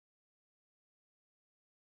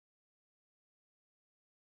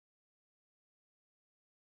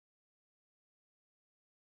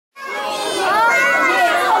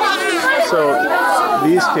So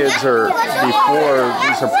these kids are these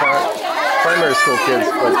are primary school kids,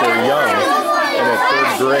 but they're young, and at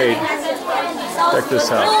 3rd grade, check this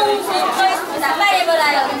out.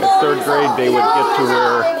 At 3rd grade, they would get to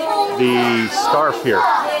wear the scarf here.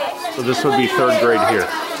 So this would be 3rd grade here.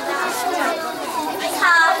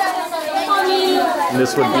 And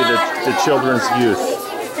this would be the children's youth.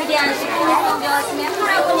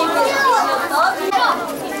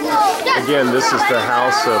 Again, this is the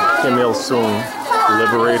house of Kim Il-sung,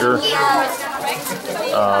 Liberator,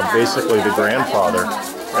 basically the grandfather.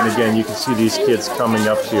 And again, you can see these kids coming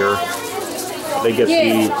up here. They get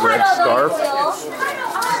the red scarf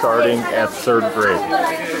starting at 3rd grade.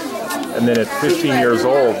 And then at 15 years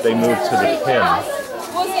old, they move to the pin,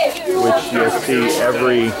 which you'll see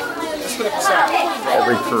every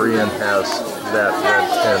Korean has that red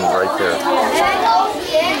pin right there.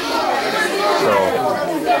 So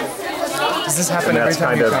does this happen every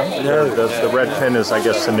time you come? The red pin is, I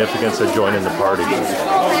guess, significance of joining the party.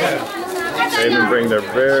 They even bring their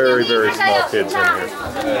very, very small kids in here.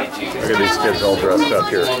 Look at these kids all dressed up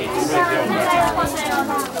here.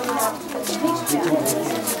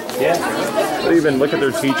 But even look at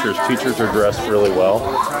their teachers. Teachers are dressed really well.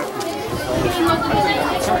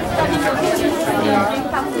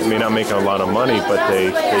 They may not make a lot of money, but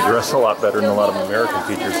they dress a lot better than a lot of American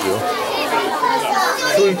teachers do.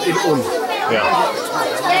 Yeah.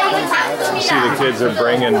 You see the kids are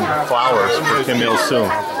bringing flowers for Kim Il-sung.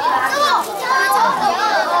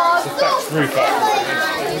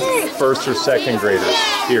 1st or 2nd graders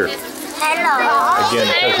here. Again,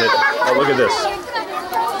 because oh, look at this.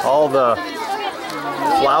 All the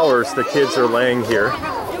flowers the kids are laying here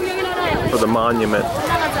for the monument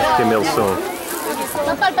Kim Il-sung.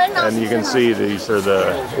 And you can see these are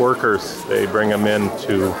the workers. They bring them in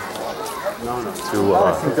to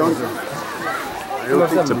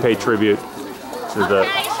pay tribute to the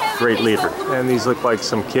great leader. And these look like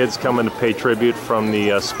some kids coming to pay tribute from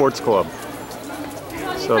the sports club.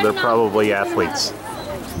 So they're probably athletes.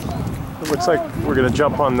 It looks like we're going to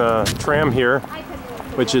jump on the tram here,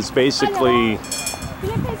 which is basically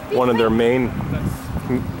one of their main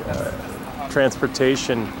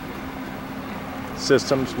transportation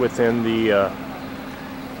systems within the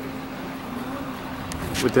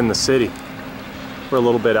city. We're a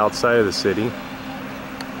little bit outside of the city,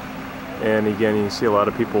 and again you see a lot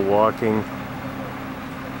of people walking,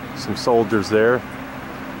 some soldiers there.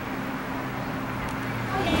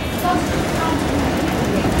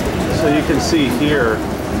 So you can see here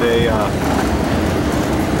they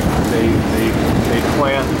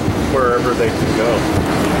plant wherever they can go.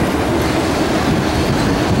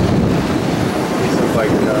 These look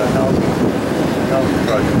like housing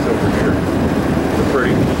projects over here. They're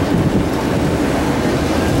pretty.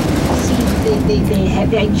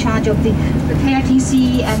 They're in charge of the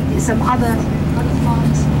KRTC and some other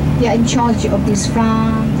farms. They are in charge of this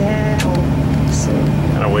farm there. So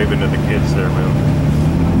kind of waving to the kids there, man.